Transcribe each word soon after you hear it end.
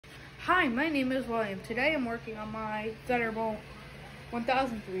Hi, my name is William. Today I'm working on my Thunderbolt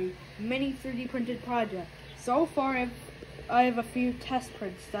 1003 mini 3D printed project. So far I have a few test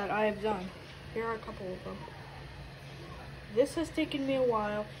prints that I have done. Here are a couple of them. This has taken me a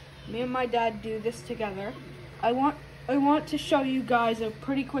while. Me and my dad do this together. I want to show you guys a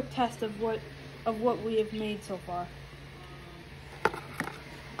pretty quick test of what we have made so far.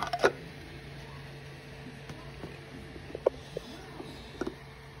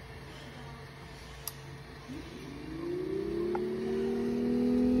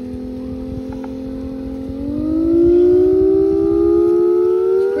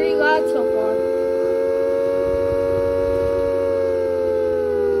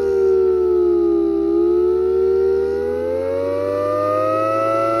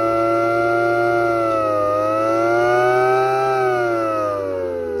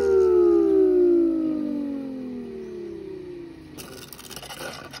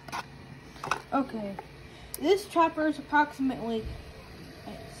 Okay, this chopper is approximately,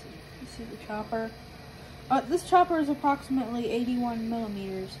 you see the chopper? This chopper is approximately 81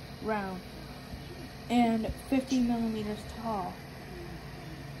 millimeters round and 50 millimeters tall.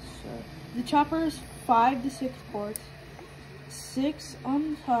 So the chopper is 5 to 6 ports, 6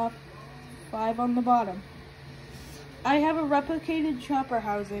 on the top, 5 on the bottom. I have a replicated chopper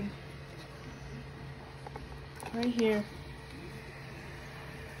housing right here.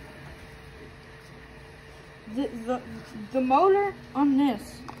 The motor on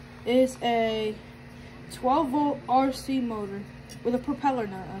this is a 12-volt RC motor with a propeller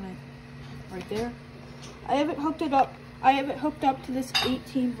nut on it, right there. I have it hooked up to this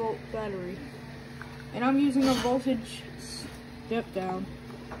 18-volt battery, and I'm using a voltage step-down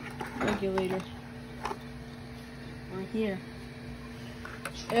regulator right here.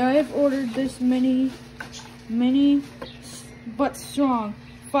 And I have ordered this mini but strong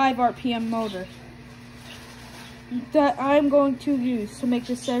 5 RPM motor that I'm going to use to make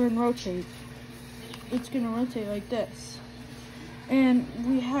the siren rotate. It's going to rotate like this. And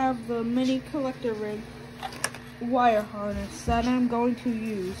we have the mini collector rig wire harness that I'm going to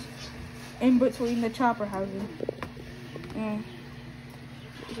use in between the chopper housing. And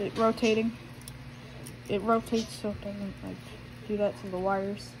is it rotating? It rotates so it doesn't like do that to the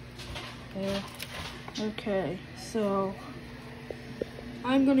wires. There. Okay, so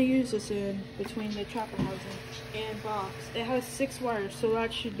I'm going to use this in between the chopper housing and box. It has 6 wires, so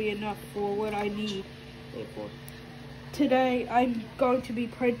that should be enough for what I need it for. Today, I'm going to be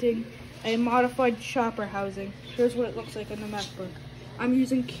printing a modified chopper housing. Here's what it looks like on the MacBook. I'm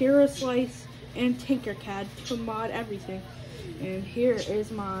using Cura Slice and Tinkercad to mod everything. And here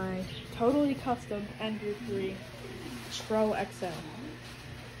is my totally custom Ender 3 Pro XL.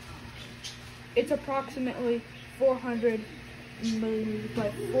 It's approximately 400 millimeters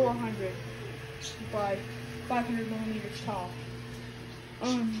by 400 by 500 millimeters tall.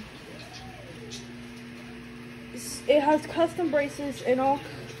 It has custom braces and all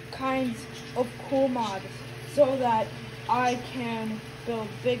kinds of cool mods so that I can build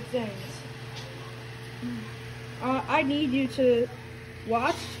big things. I need you to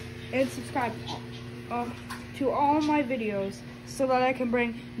watch and subscribe to all my videos so that I can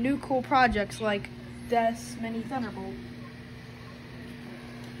bring new cool projects like this mini Thunderbolt.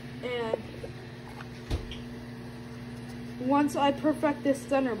 And once I perfect this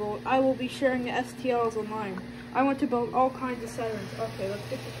Thunderbolt, I will be sharing the STLs online. I want to build all kinds of sirens. Okay, let's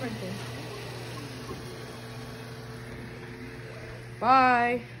get to printing.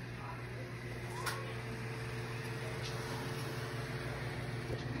 Bye.